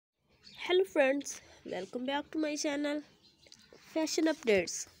Hello friends, welcome back to my channel Fashion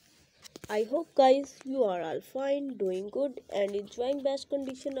Updates. I hope guys you are all fine, doing good and enjoying best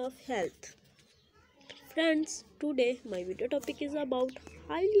condition of health. Friends, today my video topic is about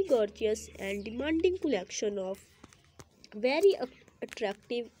highly gorgeous and demanding collection of very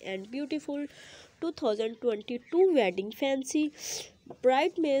attractive and beautiful 2022 wedding fancy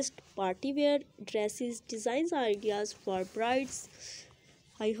bridesmaid party wear dresses designs ideas for brides.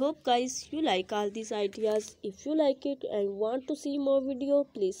 I hope guys you like all these ideas. If you like it and want to see more video,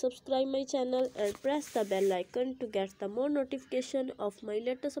 please subscribe my channel and press the bell icon to get the more notification of my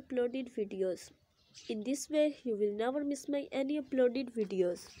latest uploaded videos. In this way you will never miss my any uploaded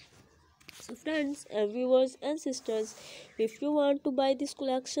videos. So friends and viewers and sisters, if you want to buy this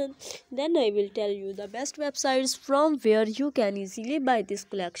collection, then I will tell you the best websites from where you can easily buy this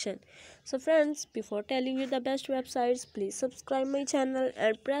collection. So friends, before telling you the best websites, please subscribe my channel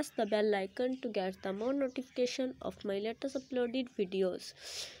and press the bell icon to get the more notification of my latest uploaded videos.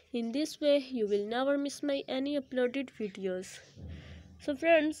 In this way you will never miss my any uploaded videos. So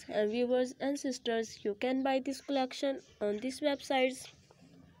friends and viewers and sisters, you can buy this collection on these websites.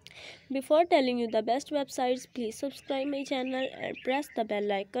 Before telling you the best websites, please subscribe my channel and press the bell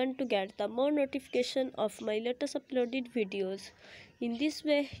icon to get the more notification of my latest uploaded videos. In this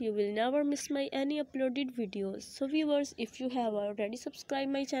way, you will never miss my any uploaded videos. So viewers, if you have already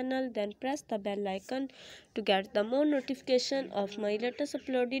subscribed my channel, then press the bell icon to get the more notification of my latest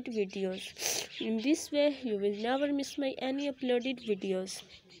uploaded videos. In this way, you will never miss my any uploaded videos.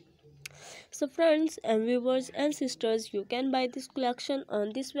 So friends and viewers and sisters, you can buy this collection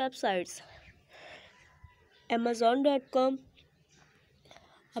on these websites: Amazon.com,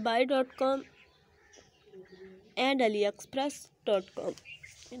 Abai.com and AliExpress.com.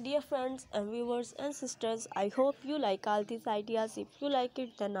 Dear friends and viewers and sisters, I hope you like all these ideas. If you like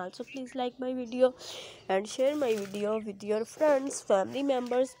it, then also please like my video and share my video with your friends, family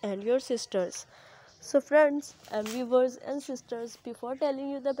members and your sisters. So friends and viewers and sisters, before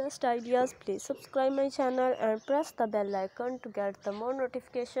telling you the best ideas, please subscribe my channel and press the bell icon to get the more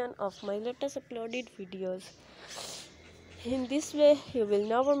notification of my latest uploaded videos. In this way, you will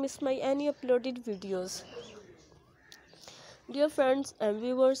never miss my any uploaded videos. Dear friends and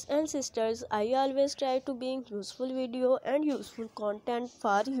viewers and sisters, I always try to bring useful video and useful content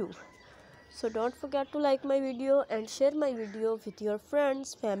for you. So don't forget to like my video and share my video with your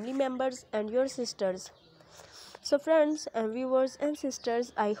friends, family members and your sisters. So friends and viewers and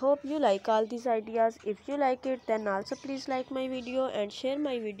sisters, I hope you like all these ideas. If you like it, then also please like my video and share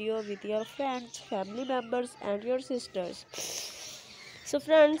my video with your friends, family members and your sisters. So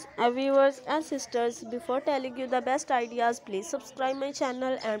friends and viewers and sisters, before telling you the best ideas, please subscribe my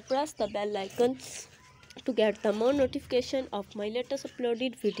channel and press the bell icon to get the more notification of my latest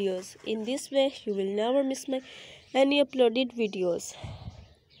uploaded videos. In this way you will never miss my any uploaded videos.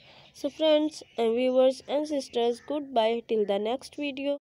 So friends and viewers and sisters, goodbye till the next video.